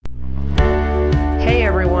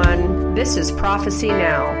This is Prophecy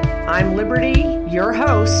Now. I'm Liberty, your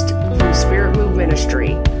host from Spirit Move Ministry.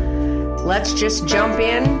 Let's just jump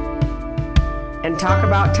in and talk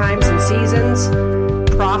about times and seasons,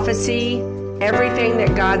 prophecy, everything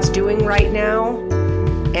that God's doing right now,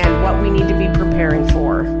 and what we need to be preparing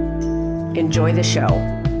for. Enjoy the show.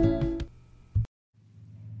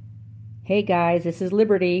 Hey guys, this is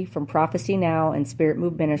Liberty from Prophecy Now and Spirit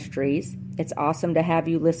Move Ministries. It's awesome to have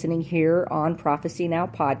you listening here on Prophecy Now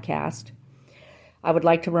podcast. I would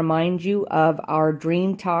like to remind you of our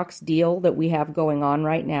Dream Talks deal that we have going on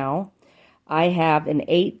right now. I have an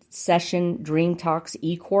 8-session Dream Talks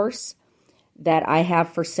e-course that I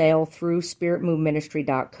have for sale through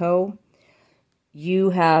spiritmoveministry.co.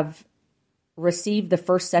 You have received the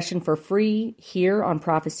first session for free here on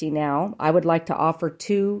Prophecy Now. I would like to offer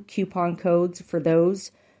 2 coupon codes for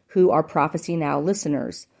those who are Prophecy Now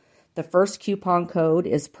listeners. The first coupon code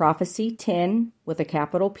is Prophecy10 with a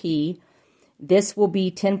capital P. This will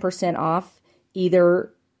be 10% off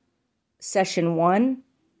either session 1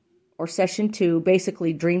 or session 2,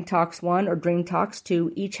 basically Dream Talks 1 or Dream Talks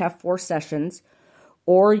 2, each have 4 sessions,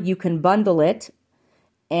 or you can bundle it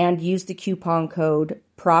and use the coupon code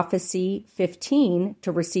Prophecy15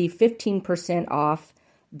 to receive 15% off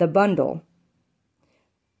the bundle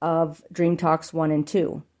of Dream Talks 1 and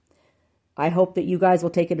 2. I hope that you guys will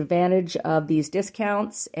take advantage of these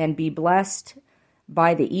discounts and be blessed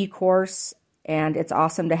by the e-course, and it's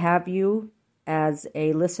awesome to have you as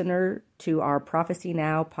a listener to our Prophecy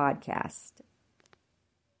Now podcast.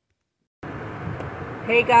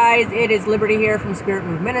 Hey guys, it is Liberty here from Spirit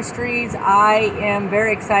Move Ministries. I am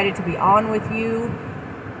very excited to be on with you.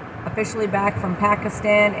 Officially back from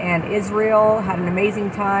Pakistan and Israel. Had an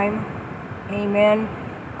amazing time. Amen.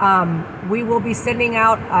 We will be sending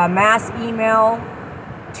out a mass email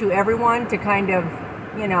to everyone to kind of,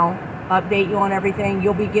 update you on everything.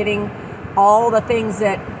 You'll be getting all the things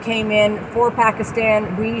that came in for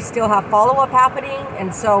Pakistan. We still have follow-up happening,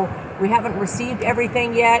 and so we haven't received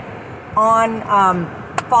everything yet on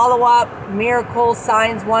follow-up, miracles,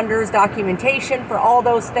 signs, wonders, documentation for all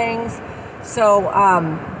those things. So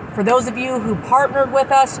for those of you who partnered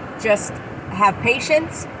with us, just have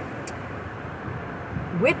patience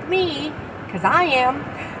with me, because I am,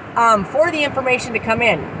 for the information to come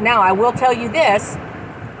in. Now, I will tell you this.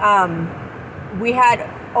 We had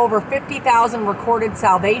over 50,000 recorded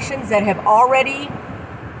salvations that have already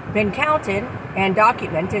been counted and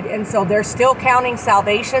documented, and so they're still counting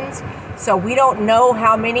salvations. So we don't know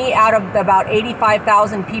how many out of the about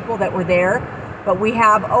 85,000 people that were there, but we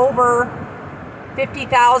have over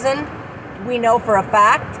 50,000 we know for a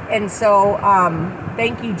fact. And so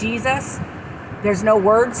thank you, Jesus. There's no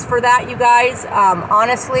words for that, you guys.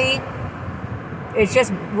 Honestly, it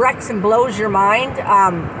just wrecks and blows your mind.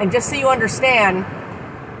 And just so you understand,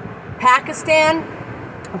 Pakistan,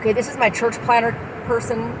 okay, this is my church planner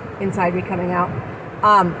person inside me coming out.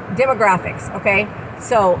 Demographics, okay?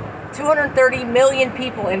 So 230 million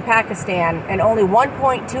people in Pakistan, and only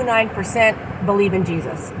 1.29% believe in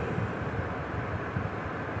Jesus.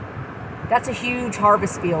 That's a huge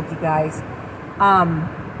harvest field, you guys.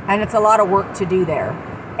 And it's a lot of work to do there.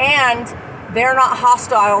 And they're not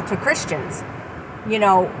hostile to Christians.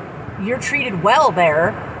 You're treated well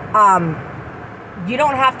there. You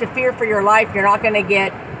don't have to fear for your life. You're not going to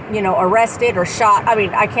get, arrested or shot. I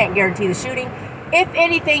mean, I can't guarantee the shooting. If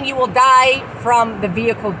anything, you will die from the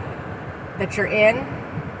vehicle that you're in,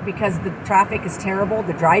 because the traffic is terrible.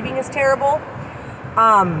 The driving is terrible.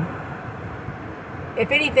 If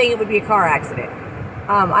anything, it would be a car accident.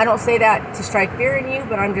 I don't say that to strike fear in you,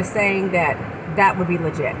 but I'm just saying that would be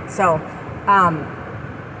legit. So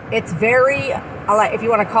it's very, if you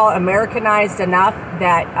want to call it, Americanized enough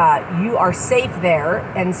that you are safe there.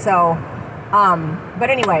 And so, but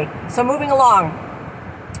anyway, so moving along,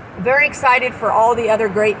 very excited for all the other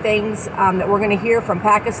great things that we're going to hear from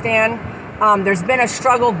Pakistan. There's been a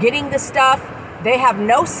struggle getting the stuff. They have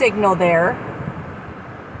no signal there,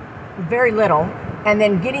 very little. And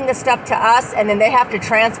then getting the stuff to us, and then they have to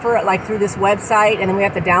transfer it through this website, and then we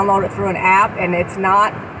have to download it through an app, and it's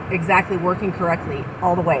not exactly working correctly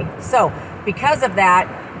all the way. So because of that,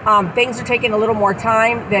 things are taking a little more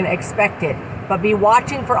time than expected. But be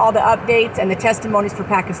watching for all the updates and the testimonies for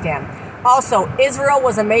Pakistan. Also, Israel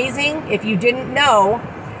was amazing. If you didn't know,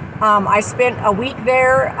 I spent a week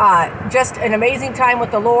there, just an amazing time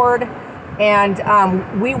with the Lord.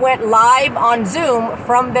 And we went live on Zoom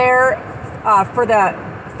from there for the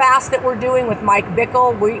fast that we're doing with Mike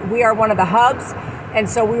Bickle. We are one of the hubs. And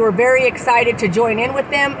so we were very excited to join in with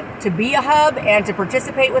them, to be a hub and to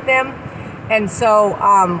participate with them. And so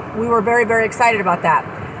we were very, very excited about that.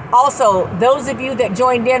 Also, those of you that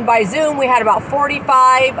joined in by Zoom, we had about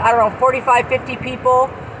 45, 50 people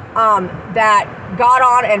that got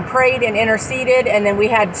on and prayed and interceded. And then we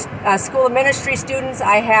had School of Ministry students.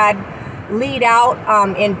 I had lead out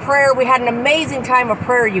in prayer. We had an amazing time of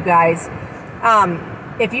prayer, you guys.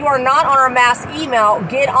 If you are not on our mass email,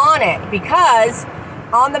 get on it, because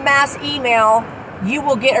on the mass email, you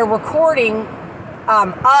will get a recording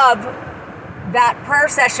of that prayer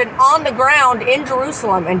session on the ground in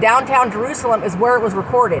Jerusalem, and downtown Jerusalem is where it was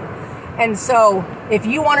recorded. And so if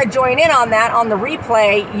you want to join in on that, on the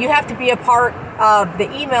replay, you have to be a part of the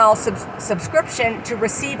email subscription to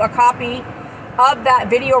receive a copy of that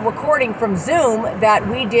video recording from Zoom that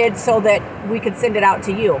we did so that we could send it out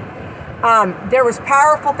to you. There was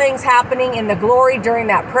powerful things happening in the glory during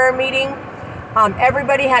that prayer meeting.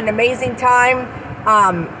 Everybody had an amazing time.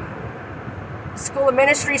 School of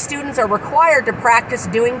Ministry students are required to practice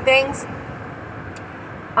doing things.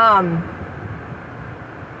 I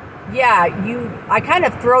kind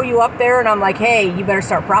of throw you up there and I'm like, hey, you better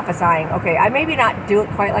start prophesying. Okay, I maybe not do it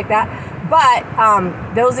quite like that, but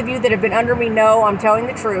those of you that have been under me know I'm telling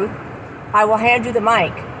the truth. I will hand you the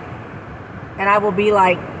mic and I will be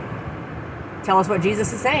like, tell us what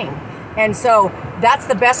Jesus is saying. And so that's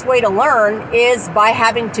the best way to learn, is by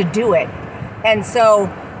having to do it. And so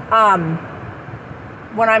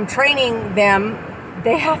when I'm training them,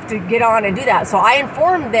 they have to get on and do that. So I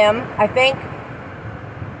informed them, I think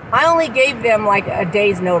I only gave them like a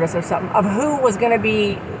day's notice or something of who was going to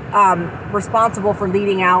be responsible for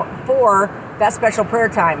leading out for that special prayer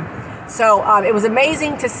time. So it was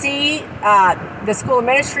amazing to see the School of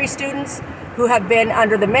Ministry students who have been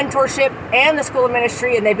under the mentorship and the School of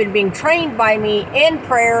Ministry, and they've been being trained by me in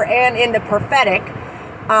prayer and in the prophetic,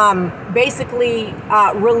 basically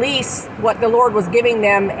release what the Lord was giving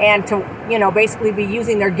them, and to, basically be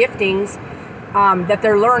using their giftings that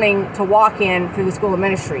they're learning to walk in through the School of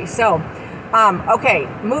Ministry. So, okay,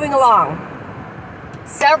 moving along.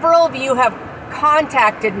 Several of you have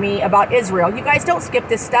contacted me about Israel. You guys don't skip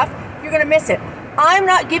this stuff. You're going to miss it. I'm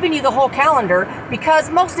not giving you the whole calendar because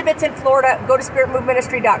most of it's in Florida. Go to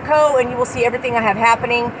spiritmoveministry.co and you will see everything I have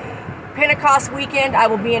happening. Pentecost weekend, I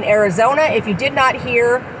will be in Arizona. If you did not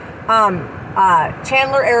hear,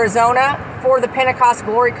 Chandler, Arizona, for the Pentecost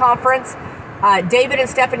Glory Conference, David and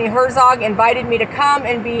Stephanie Herzog invited me to come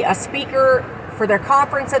and be a speaker for their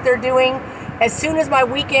conference that they're doing. As soon as my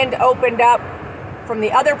weekend opened up from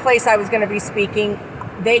the other place I was going to be speaking,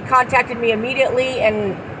 they contacted me immediately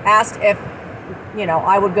and asked if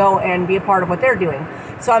I would go and be a part of what they're doing.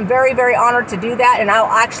 So I'm very, very honored to do that, and I'll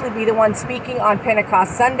actually be the one speaking on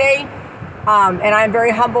Pentecost Sunday. And I'm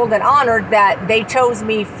very humbled and honored that they chose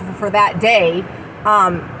me for that day.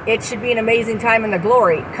 It should be an amazing time in the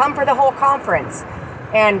glory. Come for the whole conference,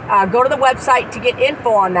 and go to the website to get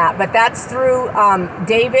info on that. But that's through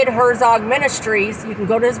David Herzog Ministries. You can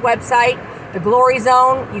go to his website, the Glory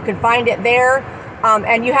Zone. You can find it there.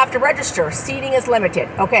 And you have to register. Seating is limited.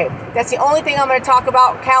 Okay, that's the only thing I'm going to talk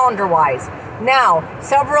about calendar-wise. Now,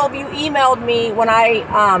 several of you emailed me when I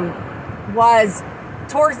was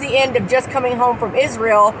towards the end of just coming home from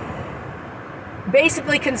Israel,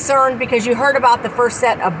 basically concerned because you heard about the first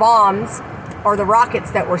set of bombs or the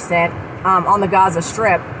rockets that were sent on the Gaza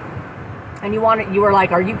Strip, and you were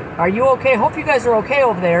like, are you okay? Hope you guys are okay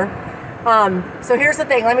over there. So here's the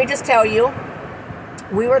thing. Let me just tell you,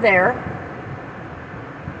 we were there.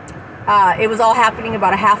 It was all happening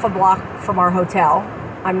about a half a block from our hotel.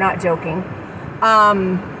 I'm not joking.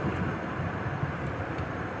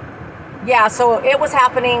 So it was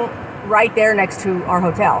happening right there next to our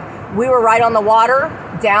hotel. We were right on the water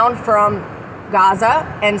down from Gaza.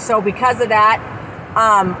 And so because of that,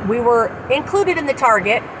 we were included in the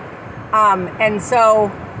target. And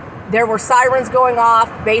so there were sirens going off,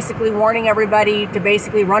 basically warning everybody to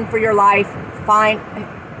basically run for your life, find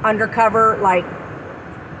undercover,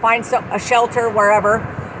 find a shelter wherever.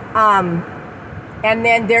 And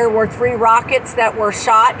then there were 3 rockets that were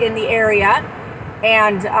shot in the area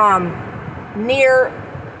and near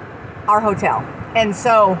our hotel. And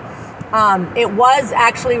so it was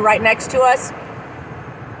actually right next to us,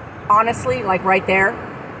 honestly, right there.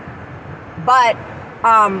 But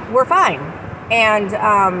we're fine. And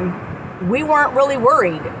we weren't really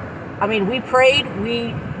worried. I mean, we prayed,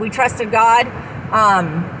 we trusted God.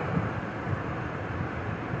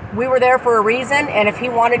 We were there for a reason, and if he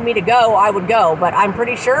wanted me to go, I would go. But I'm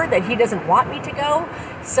pretty sure that he doesn't want me to go,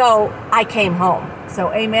 so I came home.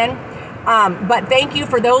 So amen. But thank you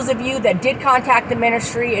for those of you that did contact the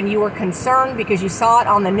ministry and you were concerned because you saw it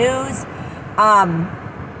on the news. I'm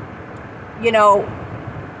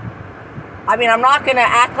not going to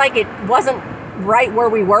act like it wasn't right where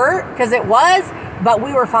we were, because it was, but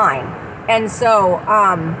we were fine. And so,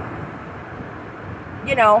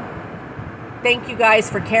 thank you guys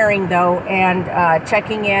for caring, though, and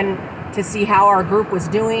checking in to see how our group was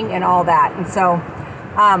doing and all that. And so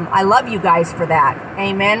I love you guys for that.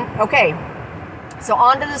 Amen. Okay, so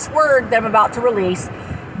on to this word that I'm about to release.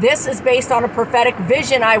 This is based on a prophetic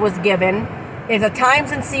vision I was given. It's a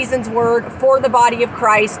times and seasons word for the body of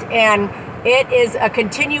Christ, and it is a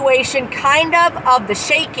continuation kind of the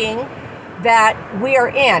shaking that we are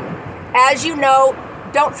in. As you know,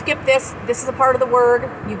 don't skip this. This is a part of the word,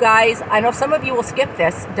 you guys. I know some of you will skip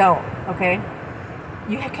this. Don't, okay?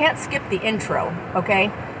 You can't skip the intro,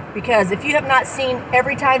 okay? Because if you have not seen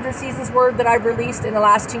every times and seasons word that I've released in the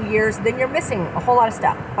last 2 years, then you're missing a whole lot of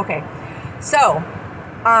stuff. Okay, so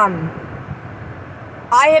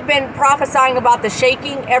I have been prophesying about the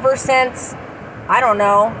shaking ever since,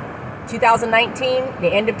 2019, the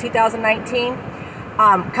end of 2019.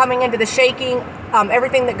 Coming into the shaking,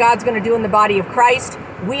 everything that God's going to do in the body of Christ,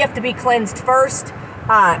 we have to be cleansed first.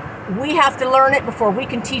 We have to learn it before we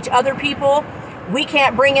can teach other people. We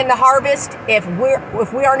can't bring in the harvest if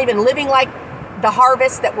we aren't even living like the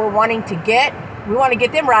harvest that we're wanting to get. We want to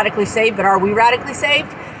get them radically saved, but are we radically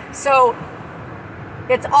saved? So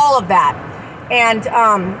it's all of that. And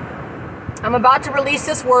I'm about to release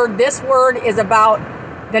this word. This word is about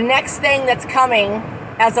the next thing that's coming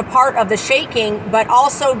as a part of the shaking, but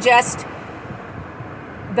also just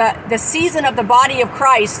the season of the body of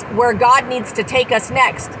Christ where God needs to take us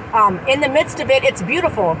next. In the midst of it, it's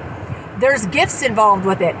beautiful. There's gifts involved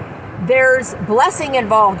with it. There's blessing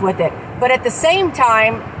involved with it. But at the same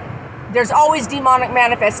time, there's always demonic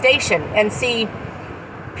manifestation. And see,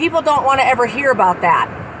 people don't want to ever hear about that.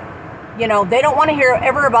 They don't want to hear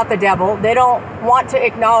ever about the devil. They don't want to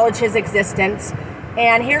acknowledge his existence.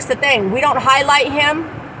 And here's the thing. We don't highlight him.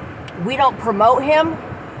 We don't promote him.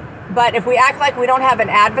 But if we act like we don't have an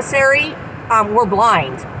adversary, we're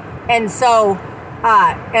blind. And so,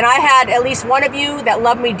 and I had at least one of you that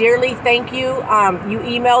loved me dearly. Thank you. You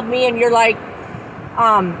emailed me and you're like,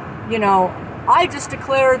 I just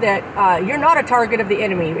declare that you're not a target of the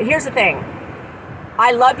enemy. But here's the thing.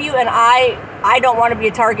 I love you, and I don't want to be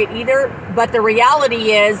a target either. But the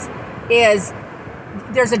reality is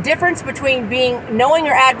there's a difference between knowing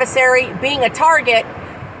your adversary, being a target,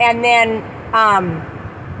 and then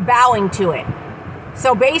bowing to it.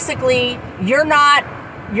 So basically, you're not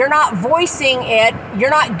voicing it. You're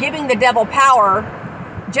not giving the devil power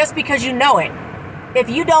just because you know it. If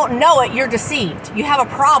you don't know it, you're deceived. You have a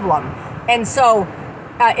problem. And so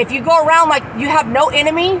if you go around like you have no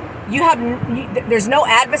enemy, there's no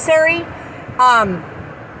adversary,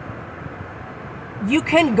 you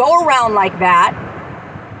can go around like that.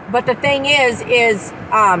 But the thing is it's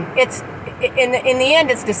in the end,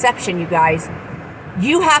 it's deception, you guys.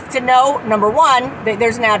 You have to know, number one, that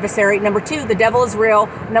there's an adversary. Number two, the devil is real.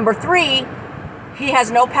 Number three, he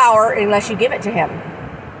has no power unless you give it to him.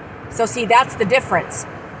 So see, that's the difference.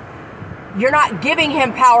 You're not giving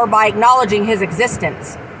him power by acknowledging his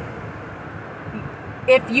existence.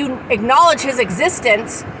 If you acknowledge his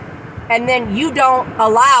existence and then you don't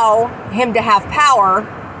allow him to have power,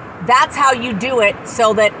 that's how you do it,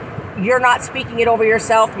 so that you're not speaking it over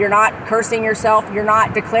yourself, you're not cursing yourself, you're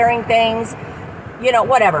not declaring things,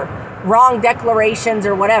 whatever, wrong declarations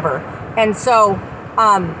or whatever. And so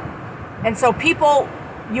people,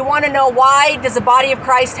 you want to know, why does the body of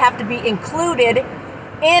Christ have to be included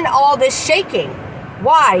in all this shaking?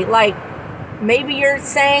 Why? Like, maybe you're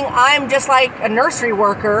saying, I'm just like a nursery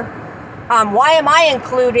worker. Why am I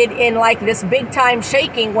included in like this big time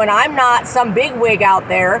shaking when I'm not some big wig out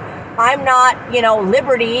there? I'm not,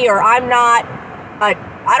 Liberty, or I'm not,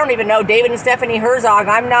 I don't even know, David and Stephanie Herzog.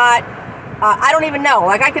 I'm not, I don't even know.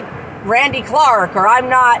 Like, I could, Randy Clark, or I'm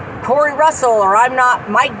not Corey Russell, or I'm not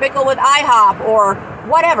Mike Bickle with IHOP, or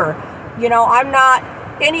whatever. I'm not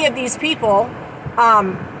any of these people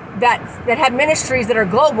that have ministries that are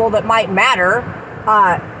global that might matter.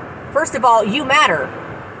 First of all, you matter.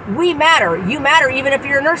 We matter. You matter even if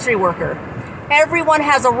you're a nursery worker. Everyone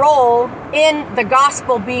has a role in the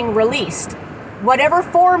gospel being released. Whatever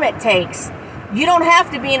form it takes, you don't have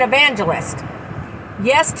to be an evangelist.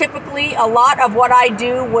 Yes, typically a lot of what I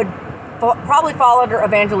do would probably fall under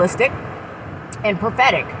evangelistic and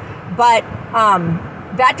prophetic, but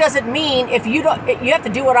that doesn't mean if you have to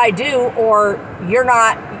do what I do, or you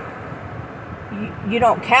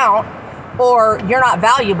don't count, or you're not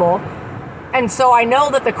valuable. And so I know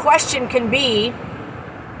that the question can be,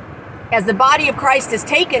 as the body of Christ is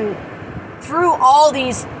taken through all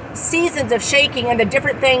these seasons of shaking and the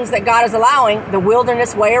different things that God is allowing, the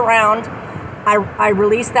wilderness way around, I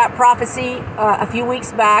released that prophecy a few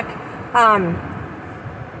weeks back.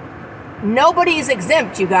 Nobody is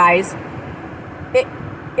exempt, you guys.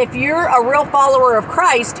 If you're a real follower of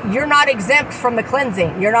Christ, you're not exempt from the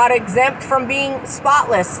cleansing. You're not exempt from being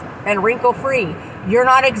spotless and wrinkle-free. You're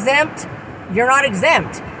not exempt. You're not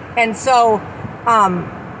exempt. And so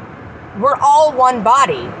we're all one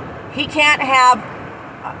body. He can't have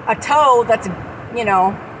a toe that's,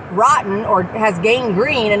 rotten or has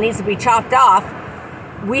gangrene and needs to be chopped off.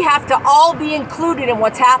 We have to all be included in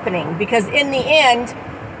what's happening, because in the end,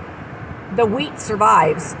 the wheat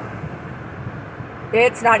survives.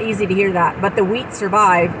 It's not easy to hear that, but the wheat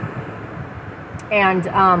survive,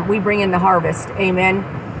 and we bring in the harvest. Amen.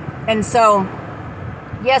 And so,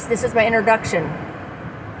 yes, this is my introduction.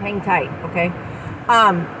 Hang tight, okay?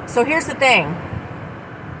 So here's the thing.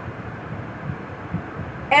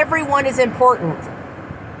 Everyone is important.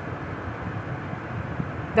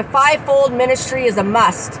 The fivefold ministry is a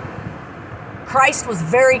must. Christ was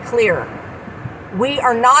very clear. We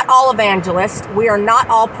are not all evangelists. We are not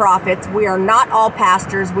all prophets. We are not all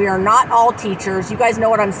pastors. We are not all teachers. You guys know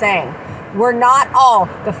what I'm saying. We're not all.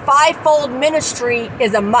 The fivefold ministry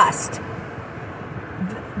is a must.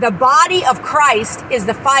 The body of Christ is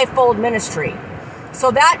the fivefold ministry. So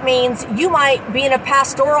that means you might be in a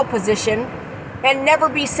pastoral position and never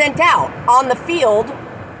be sent out on the field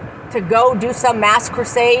to go do some mass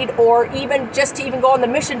crusade, or even just to even go on the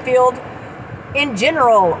mission field in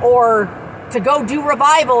general, or to go do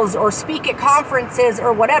revivals or speak at conferences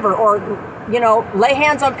or whatever, or, lay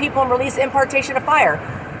hands on people and release impartation of fire.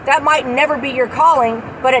 That might never be your calling,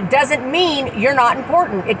 but it doesn't mean you're not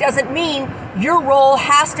important. It doesn't mean your role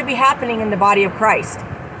has to be happening in the body of Christ.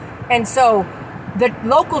 And so the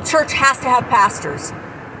local church has to have pastors.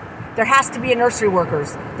 There has to be a nursery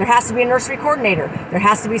workers. There has to be a nursery coordinator. There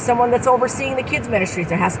has to be someone that's overseeing the kids ministries.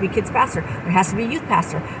 There has to be a kids pastor. There has to be a youth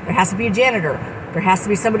pastor. There has to be a janitor. There has to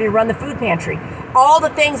be somebody to run the food pantry. All the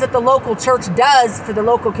things that the local church does for the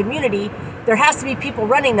local community, there has to be people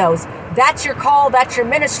running those. That's your call. That's your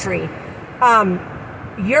ministry.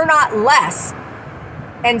 You're not less.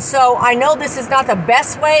 And so I know this is not the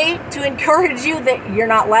best way to encourage you that you're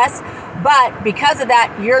not less, but because of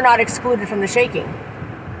that, you're not excluded from the shaking.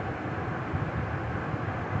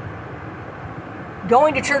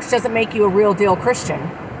 Going to church doesn't make you a real deal Christian.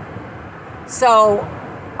 So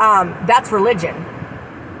that's religion.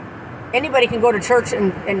 Anybody can go to church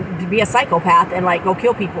and be a psychopath and go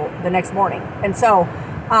kill people the next morning. And so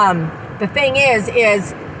the thing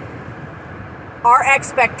is our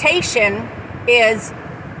expectation is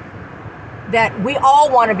that we all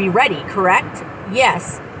want to be ready, correct?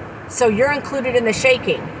 Yes. So you're included in the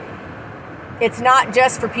shaking. It's not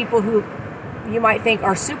just for people who you might think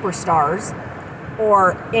are superstars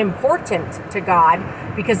or important to God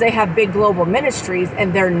because they have big global ministries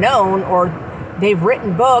and they're known, or they've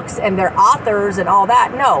written books and they're authors and all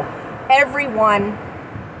that. No, everyone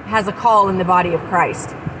has a call in the body of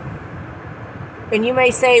Christ. And you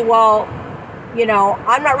may say, well,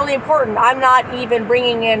 I'm not really important. I'm not even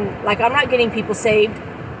bringing in, I'm not getting people saved.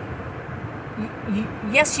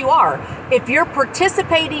 Yes, you are. If you're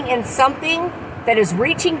participating in something that is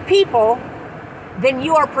reaching people, then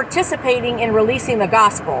you are participating in releasing the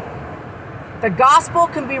gospel. The gospel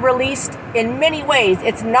can be released in many ways.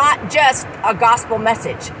 It's not just a gospel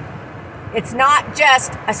message. It's not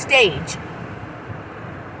just a stage.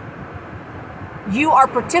 You are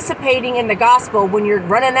participating in the gospel when you're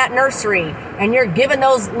running that nursery and you're giving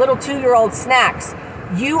those little 2-year-old snacks.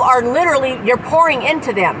 You are you're pouring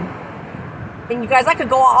into them. And you guys, I could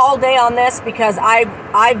go all day on this because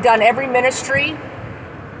I've done every ministry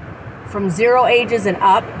from 0 ages and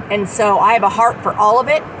up, and so I have a heart for all of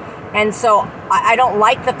it. And so I don't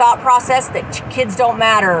like the thought process that kids don't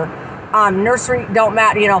matter, nursery don't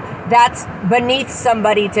matter. That's beneath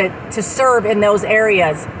somebody to serve in those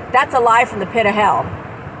areas. That's a lie from the pit of hell.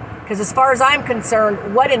 Because as far as I'm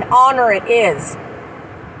concerned, what an honor it is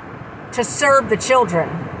to serve the children.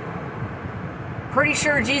 Pretty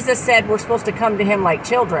sure Jesus said we're supposed to come to him like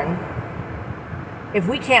children. If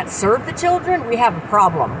we can't serve the children, we have a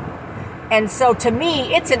problem. And so to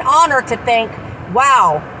me, it's an honor to think,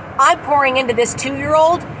 wow, I'm pouring into this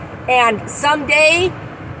 2-year-old, and someday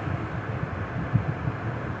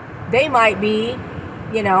they might be,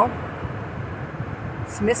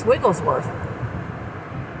 Miss Wigglesworth.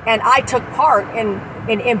 And I took part in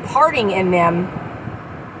imparting in them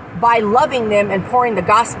by loving them and pouring the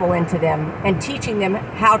gospel into them and teaching them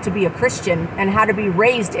how to be a Christian and how to be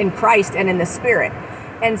raised in Christ and in the Spirit.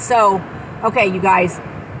 And so, okay, you guys,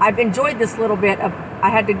 I've enjoyed this little bit of, I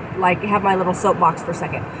had to have my little soapbox for a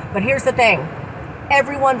second. But here's the thing.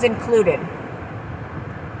 Everyone's included.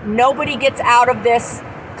 Nobody gets out of this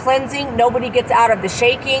cleansing. Nobody gets out of the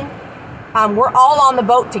shaking. We're all on the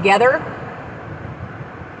boat together.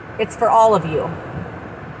 It's for all of you.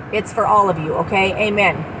 It's for all of you, okay?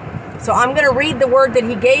 Amen. So I'm going to read the word that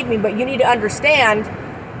he gave me, but you need to understand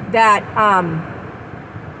that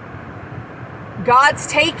God's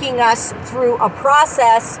taking us through a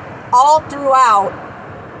process all throughout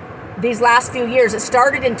these last few years. It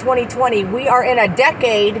started in 2020. We are in a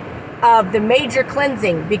decade of the major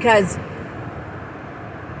cleansing because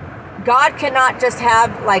God cannot just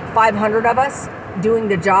have like 500 of us doing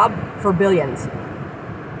the job for billions.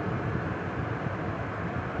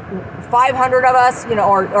 500 of us,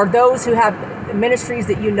 or those who have ministries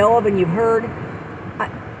that you know of and you've heard,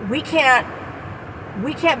 we can't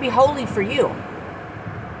be holy for you.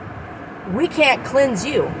 We can't cleanse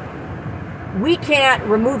you. We can't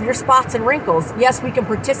remove your spots and wrinkles. Yes, we can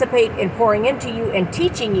participate in pouring into you and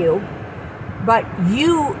teaching you, but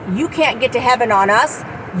you can't get to heaven on us.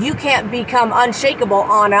 You can't become unshakable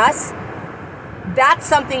on us. That's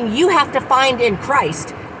something you have to find in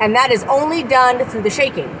Christ, and that is only done through the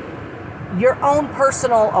shaking. Your own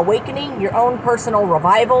personal awakening, your own personal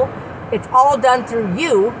revival, it's all done through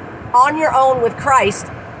you on your own with Christ,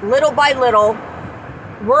 little by little.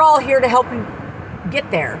 We're all here to help you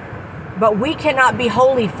get there, but we cannot be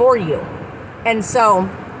holy for you. And so,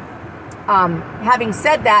 having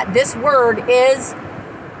said that, this word is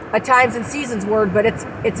a times and seasons word, but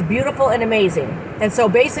it's beautiful and amazing. And so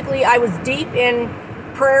basically I was deep in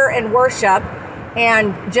prayer and worship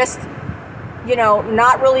and just,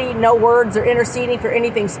 not really no words or interceding for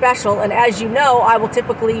anything special. And as you know, I will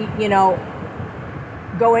typically,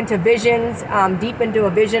 go into visions, deep into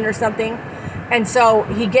a vision or something. And so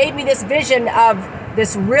he gave me this vision of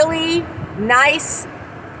this really nice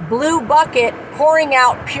blue bucket pouring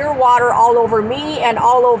out pure water all over me and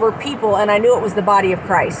all over people. And I knew it was the body of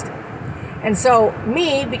Christ. And so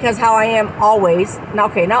me, because how I am always,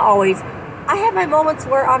 not always, I have my moments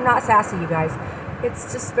where I'm not sassy, you guys.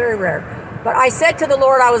 It's just very rare. But I said to the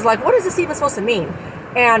Lord, I was like, what is this even supposed to mean?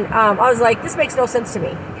 And I was like, this makes no sense to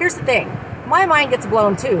me. Here's the thing. My mind gets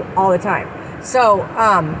blown too all the time. So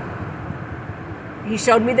he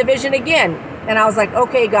showed me the vision again. And I was like,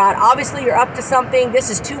 okay, God, obviously you're up to something. This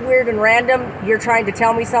is too weird and random. You're trying to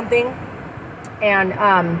tell me something. And,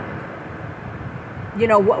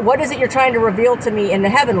 what is it you're trying to reveal to me in the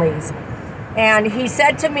heavenlies? And he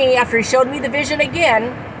said to me, after he showed me the vision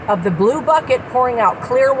again of the blue bucket pouring out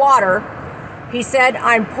clear water, he said,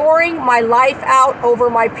 I'm pouring my life out over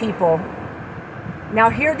my people. Now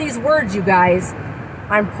hear these words, you guys.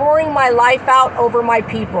 I'm pouring my life out over my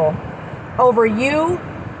people, over you,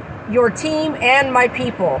 your team, and my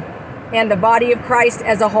people, and the body of Christ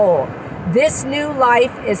as a whole. This new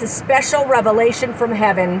life is a special revelation from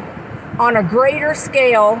heaven on a greater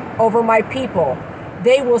scale over my people.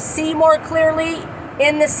 They will see more clearly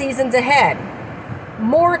in the seasons ahead.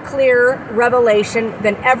 More clear revelation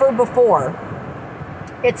than ever before.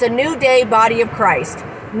 It's a new day, body of Christ.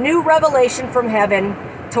 New revelation from heaven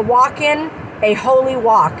to walk in a holy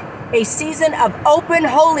walk. A season of open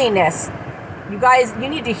holiness. You guys, you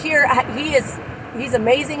need to hear, he's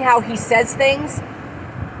amazing how he says things.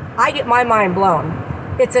 I get my mind blown.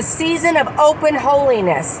 It's a season of open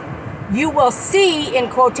holiness. You will see, in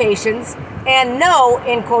quotations, and know,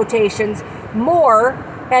 in quotations, more,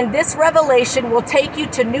 and this revelation will take you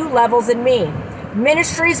to new levels in me.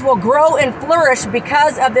 Ministries will grow and flourish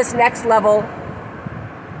because of this next level,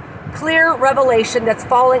 clear revelation that's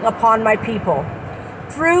falling upon my people.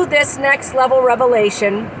 Through this next level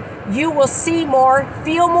revelation, you will see more,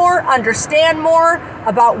 feel more, understand more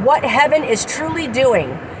about what heaven is truly doing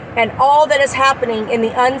and all that is happening in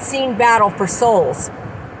the unseen battle for souls.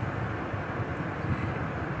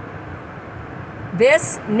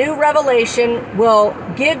 This new revelation will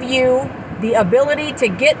give you the ability to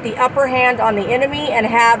get the upper hand on the enemy and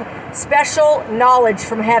have special knowledge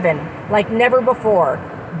from heaven like never before.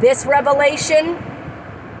 This revelation,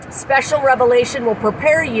 special revelation, will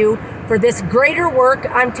prepare you for this greater work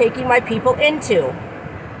I'm taking my people into.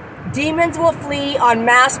 Demons will flee on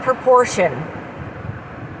mass proportion.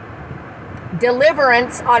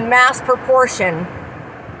 Deliverance on mass proportion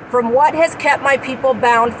from what has kept my people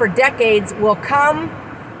bound for decades will come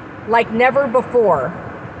like never before.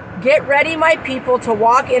 Get ready, my people, to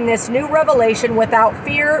walk in this new revelation without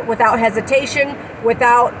fear, without hesitation,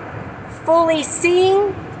 without fully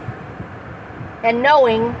seeing and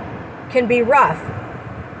knowing can be rough.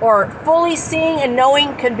 Or fully seeing and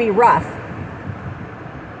knowing can be rough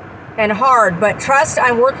and hard, but trust,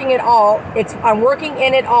 I'm working it all. I'm working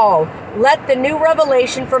in it all. Let the new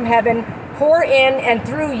revelation from heaven pour in and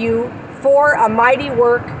through you for a mighty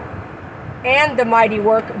work and the mighty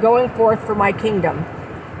work going forth for my kingdom.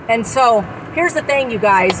 And so here's the thing, you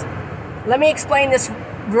guys. Let me explain this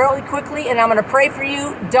really quickly, and I'm going to pray for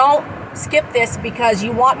you. Don't skip this because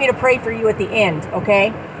you want me to pray for you at the end, okay?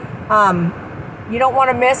 You don't want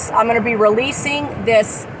to miss. I'm going to be releasing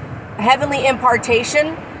this heavenly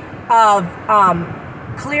impartation of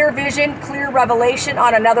clear vision, clear revelation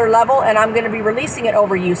on another level, and I'm going to be releasing it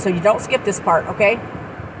over you, so you don't skip this part, okay?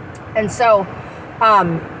 And so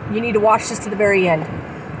you need to watch this to the very end.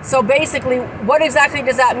 So basically, what exactly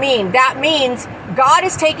does that mean? That means God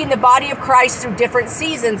is taking the body of Christ through different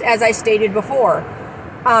seasons, as I stated before.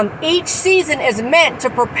 Each season is meant to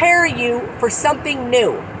prepare you for something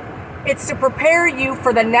new. It's to prepare you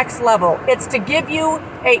for the next level. It's to give you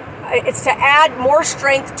it's to add more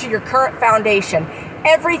strength to your current foundation.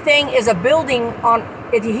 Everything is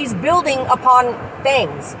he's building upon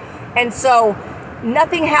things. And so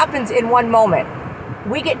nothing happens in one moment.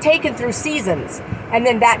 We get taken through seasons, and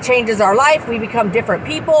then that changes our life. We become different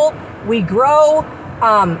people. We grow.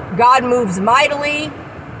 God moves mightily.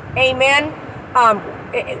 Amen.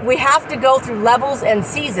 We have to go through levels and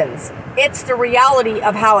seasons. It's the reality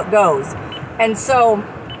of how it goes. And so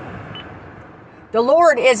the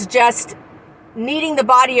Lord is just needing the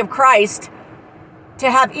body of Christ to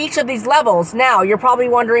have each of these levels. Now, you're probably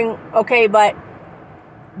wondering, okay, but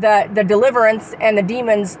the deliverance and the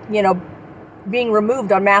demons, being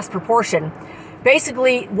removed on mass proportion.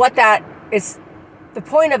 Basically, what that is, the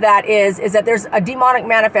point of that is that there's a demonic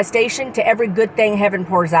manifestation to every good thing heaven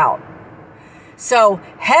pours out. So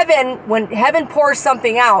when heaven pours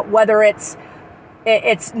something out, whether it's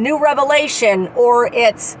new revelation, or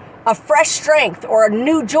it's a fresh strength, or a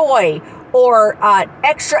new joy, or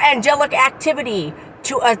extra angelic activity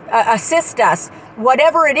to assist us,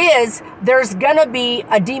 whatever it is, there's gonna be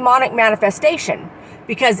a demonic manifestation.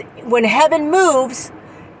 Because when heaven moves,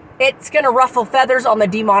 it's going to ruffle feathers on the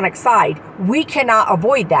demonic side. We cannot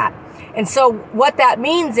avoid that. And so what that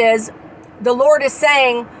means is the Lord is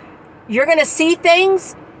saying, you're going to see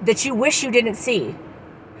things that you wish you didn't see.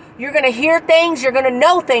 You're going to hear things, you're going to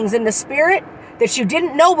know things in the spirit that you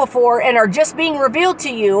didn't know before and are just being revealed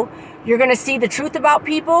to you. You're going to see the truth about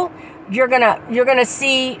people. You're going to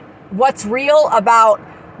see what's real about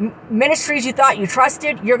ministries you thought you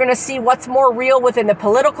trusted. You're going to see what's more real within the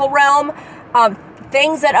political realm,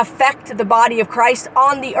 things that affect the body of Christ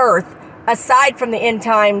on the earth, aside from the end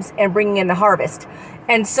times and bringing in the harvest.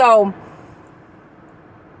 And so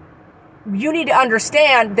you need to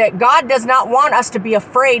understand that God does not want us to be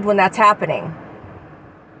afraid when that's happening.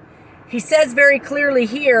 He says very clearly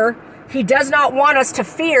here, he does not want us to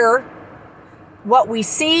fear what we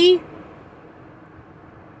see,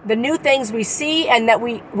 the new things we see, and that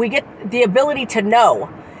we get the ability to know.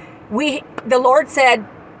 The Lord said,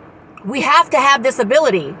 we have to have this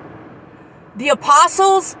ability. The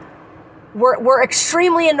apostles were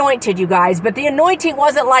extremely anointed, you guys, but the anointing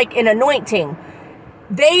wasn't like an anointing.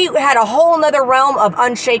 They had a whole nother realm of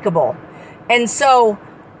unshakable. And so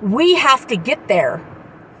we have to get there,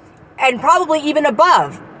 and probably even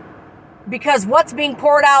above, because what's being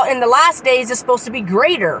poured out in the last days is supposed to be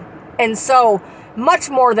greater. And so much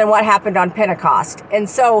more than what happened on Pentecost. And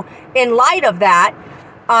so in light of that,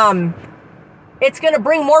 it's going to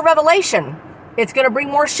bring more revelation. It's going to bring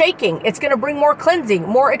more shaking. It's going to bring more cleansing,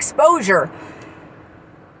 more exposure,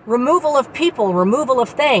 removal of people, removal of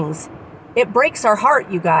things. It breaks our heart,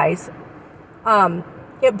 you guys.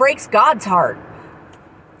 It breaks God's heart.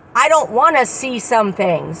 I don't want to see some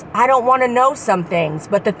things. I don't want to know some things.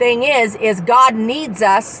 But the thing is God needs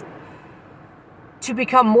us to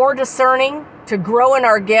become more discerning, to grow in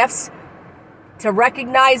our gifts, to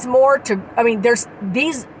recognize more, there's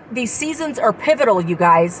these seasons are pivotal, you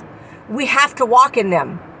guys. We have to walk in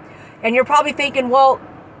them. And you're probably thinking, well,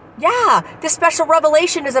 yeah, this special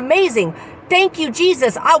revelation is amazing. Thank you,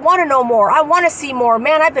 Jesus. I want to know more. I want to see more.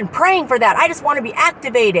 Man, I've been praying for that. I just want to be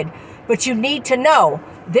activated. But you need to know,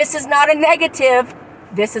 this is not a negative.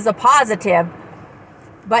 This is a positive.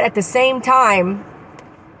 But at the same time,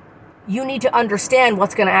 you need to understand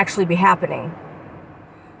what's going to actually be happening.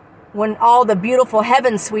 When all the beautiful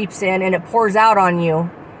heaven sweeps in and it pours out on you,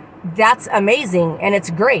 that's amazing and it's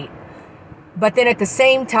great. But then at the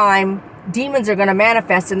same time, demons are going to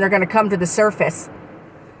manifest and they're going to come to the surface.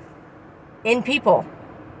 In people,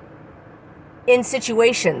 in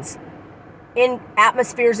situations, in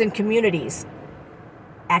atmospheres and communities,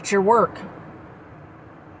 at your work,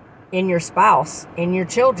 in your spouse, in your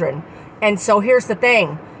children. And so here's the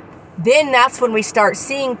thing. Then that's when we start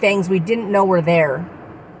seeing things we didn't know were there.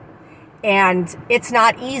 And it's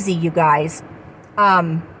not easy, you guys.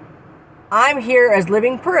 I'm here as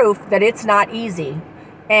living proof that it's not easy.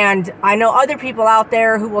 And I know other people out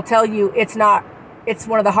there who will tell you it's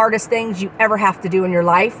one of the hardest things you ever have to do in your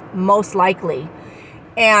life, most likely.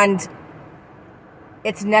 And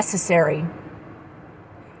it's necessary.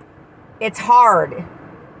 It's hard,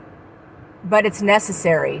 but it's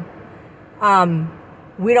necessary.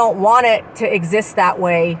 We don't want it to exist that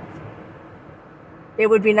way. It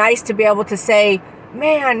would be nice to be able to say,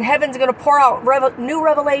 man, heaven's going to pour out new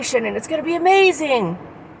revelation and it's going to be amazing.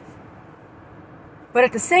 But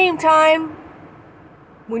at the same time,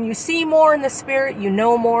 when you see more in the Spirit, you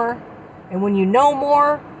know more. And when you know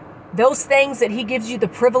more, those things that He gives you the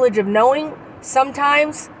privilege of knowing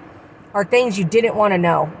sometimes are things you didn't want to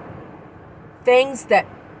know. Things that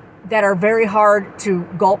are very hard to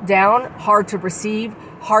gulp down, hard to receive,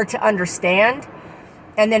 hard to understand.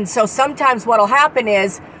 And then so sometimes what'll happen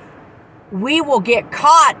is we will get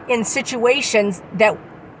caught in situations that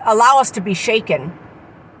allow us to be shaken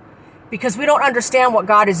because we don't understand what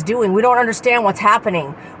God is doing. We don't understand what's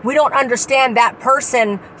happening. We don't understand that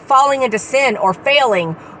person falling into sin or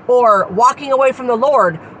failing or walking away from the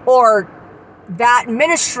Lord or that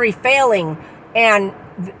ministry failing and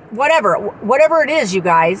whatever it is, you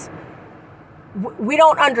guys. We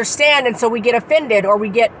don't understand, and so we get offended or we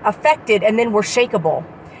get affected, and then we're shakeable.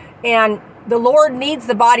 And the Lord needs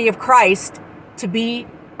the body of Christ to be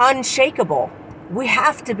unshakable. We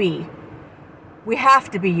have to be. We have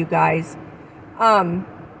to be, you guys. The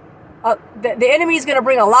enemy is going to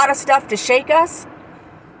bring a lot of stuff to shake us,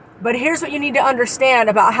 but here's what you need to understand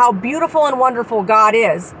about how beautiful and wonderful God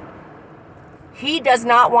is. He does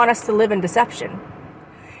not want us to live in deception.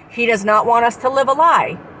 He does not want us to live a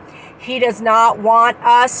lie. He does not want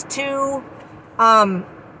us to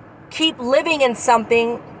keep living in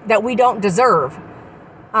something that we don't deserve.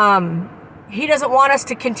 He doesn't want us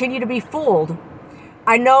to continue to be fooled.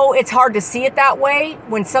 I know it's hard to see it that way.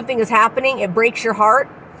 When something is happening, it breaks your heart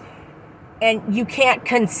and you can't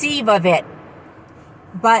conceive of it.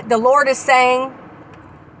 But the Lord is saying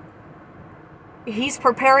He's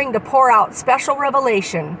preparing to pour out special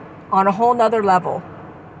revelation on a whole nother level.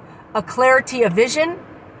 A clarity of vision,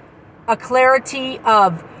 a clarity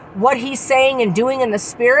of what He's saying and doing in the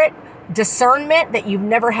Spirit, discernment that you've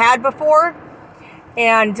never had before.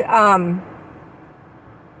 And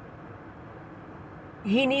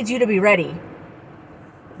He needs you to be ready,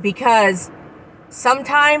 because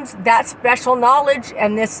sometimes that special knowledge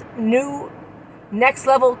and this new next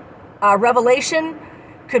level revelation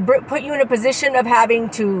could put you in a position of having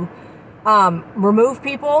to remove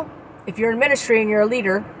people. If you're in ministry and you're a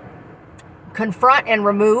leader, confront and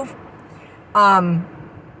remove.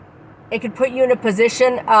 It could put you in a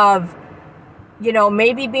position of,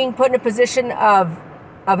 maybe being put in a position of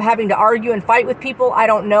having to argue and fight with people. I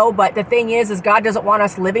don't know. But the thing is God doesn't want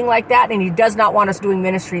us living like that. And He does not want us doing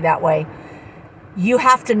ministry that way. You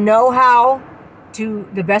have to know how to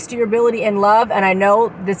the best of your ability in love. And I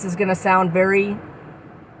know this is going to sound very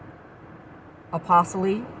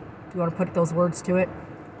apostle-y, if you want to put those words to it.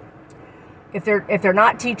 If they're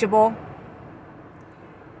not teachable,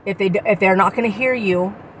 if they're not going to hear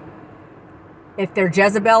you, if they're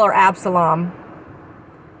Jezebel or Absalom,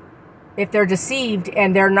 if they're deceived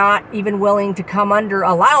and they're not even willing to come under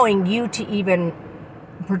allowing you to even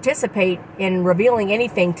participate in revealing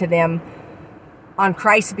anything to them on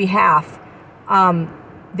Christ's behalf,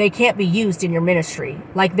 they can't be used in your ministry.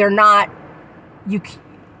 Like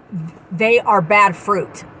they are bad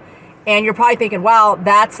fruit. And you're probably thinking, wow,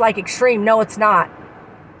 that's like extreme. No, it's not.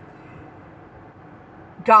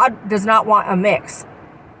 God does not want a mix.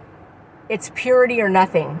 It's purity or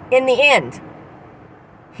nothing. In the end,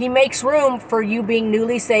 He makes room for you being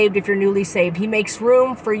newly saved if you're newly saved. He makes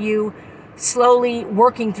room for you slowly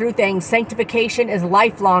working through things. Sanctification is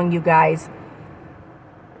lifelong, you guys.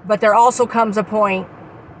 But there also comes a point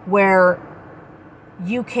where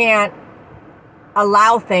you can't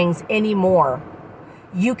allow things anymore.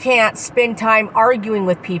 You can't spend time arguing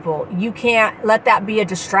with people. You can't let that be a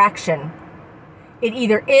distraction. It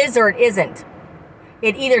either is or it isn't.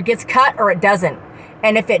 It either gets cut or it doesn't.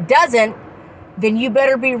 And if it doesn't, then you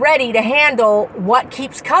better be ready to handle what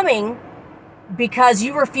keeps coming, because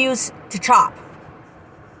you refuse to chop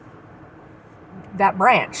that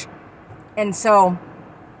branch. And so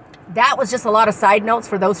that was just a lot of side notes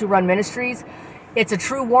for those who run ministries. It's a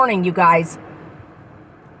true warning, you guys.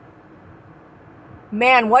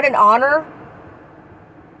 Man, what an honor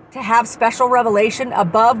to have special revelation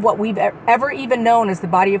above what we've ever even known as the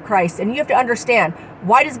body of Christ. And you have to understand,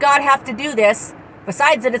 why does God have to do this?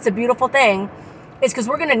 Besides that it's a beautiful thing, is because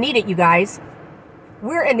we're going to need it, you guys.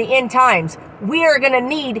 We're in the end times. We are going to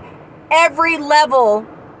need every level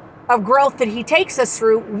of growth that he takes us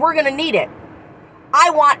through, we're going to need it.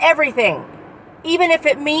 I want everything. Even if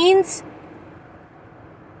it means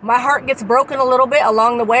my heart gets broken a little bit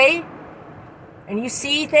along the way, and you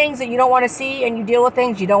see things that you don't want to see, and you deal with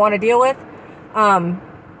things you don't want to deal with.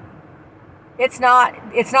 It's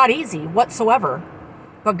not easy whatsoever.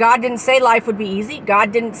 But God didn't say life would be easy.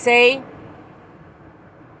 God didn't say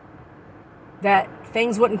that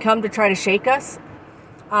things wouldn't come to try to shake us.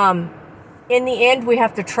 In the end, we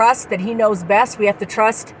have to trust that he knows best. We have to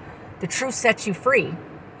trust the truth sets you free.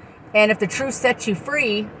 And if the truth sets you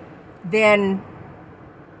free, then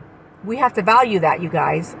we have to value that, you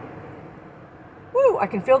guys. Woo, I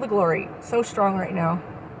can feel the glory. So strong right now.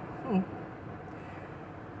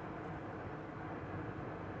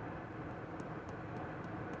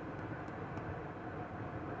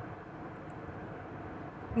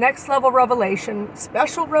 Next level revelation,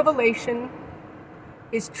 special revelation,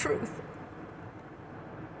 is truth.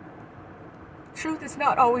 Truth is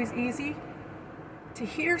not always easy to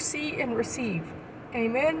hear, see, and receive.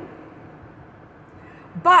 Amen?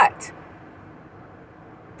 But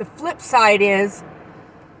the flip side is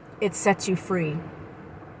it sets you free.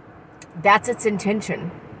 That's its intention.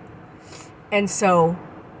 And so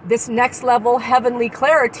this next level heavenly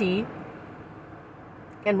clarity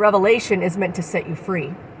and revelation is meant to set you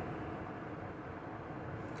free.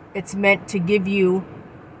 It's meant to give you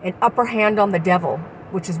an upper hand on the devil,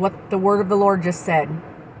 which is what the word of the Lord just said.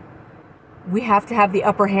 We have to have the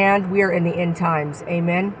upper hand. We are in the end times.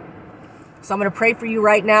 Amen. So I'm going to pray for you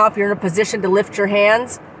right now. If you're in a position to lift your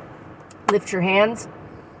hands, lift your hands.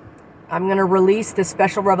 I'm going to release this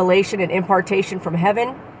special revelation and impartation from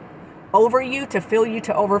heaven over you to fill you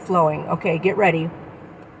to overflowing. Okay, get ready.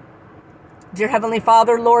 Dear Heavenly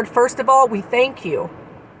Father, Lord, first of all, we thank you.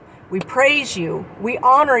 We praise you. We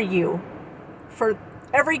honor you for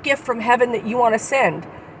every gift from heaven that you want to send.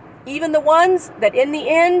 Even the ones that in the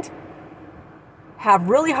end have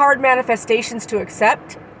really hard manifestations to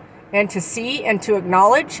accept and to see and to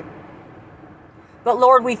acknowledge. But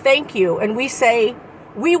Lord, we thank you and we say,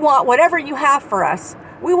 we want whatever you have for us.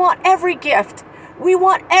 We want every gift. We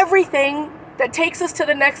want everything that takes us to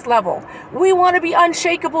the next level. We want to be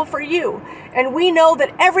unshakable for you. And we know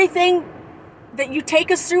that everything that you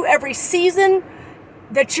take us through, every season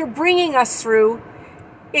that you're bringing us through,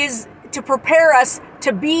 is to prepare us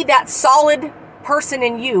to be that solid person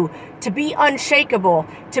in you, to be unshakable,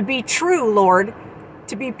 to be true, Lord,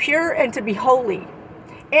 to be pure and to be holy,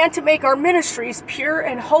 and to make our ministries pure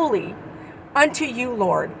and holy unto you,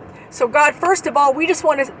 Lord. So God, first of all, we just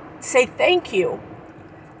want to say thank you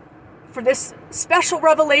for this special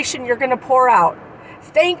revelation you're going to pour out.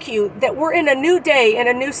 Thank you that we're in a new day and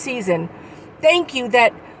a new season. Thank you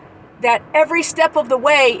that every step of the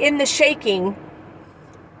way in the shaking,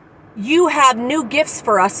 you have new gifts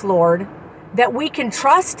for us, Lord, that we can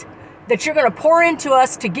trust, that you're going to pour into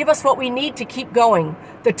us to give us what we need to keep going,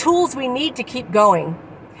 the tools we need to keep going.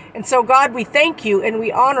 And so, God, we thank you and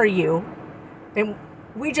we honor you. And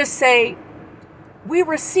we just say, we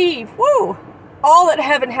receive, all that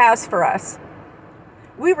heaven has for us.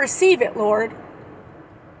 We receive it, Lord.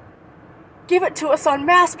 Give it to us on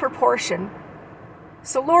mass proportion.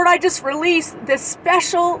 So, Lord, I just release this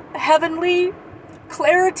special heavenly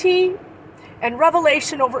clarity and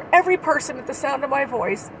revelation over every person at the sound of my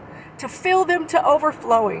voice, to fill them to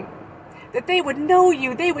overflowing, that they would know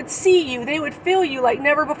you, they would see you, they would feel you like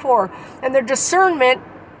never before, and their discernment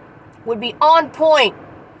would be on point,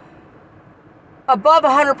 above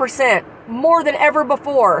 100%, more than ever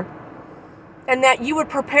before, and that you would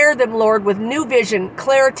prepare them, Lord, with new vision,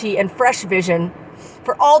 clarity, and fresh vision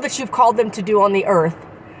for all that you've called them to do on the earth.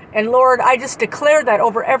 And Lord, I just declare that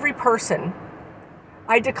over every person.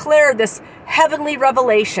 I declare this heavenly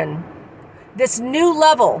revelation, this new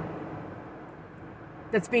level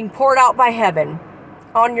that's being poured out by heaven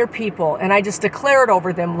on your people, and I just declare it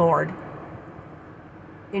over them, Lord.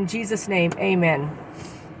 In Jesus' name, amen.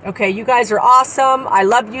 Okay, you guys are awesome. I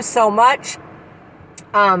love you so much.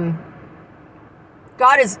 God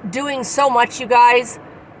is doing so much, you guys.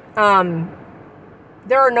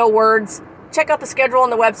 There are no words. Check out the schedule on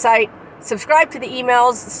the website. Subscribe to the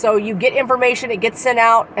emails so you get information. It gets sent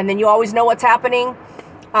out, and then you always know what's happening.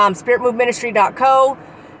 spiritmoveministry.co.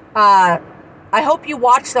 I hope you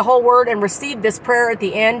watched the whole word and received this prayer at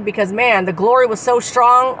the end, because, man, the glory was so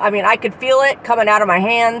strong. I mean, I could feel it coming out of my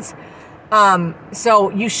hands. So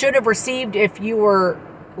you should have received if you were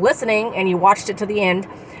listening and you watched it to the end,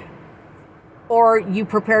 or you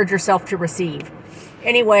prepared yourself to receive.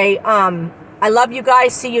 Anyway, I love you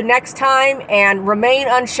guys. See you next time, and remain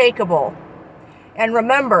unshakable. And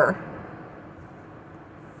remember,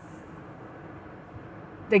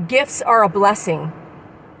 the gifts are a blessing.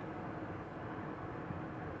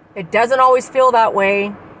 It doesn't always feel that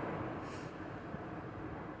way,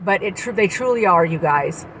 but they truly are, you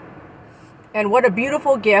guys. And what a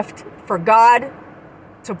beautiful gift for God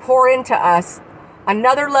to pour into us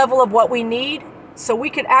another level of what we need so we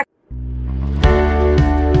can act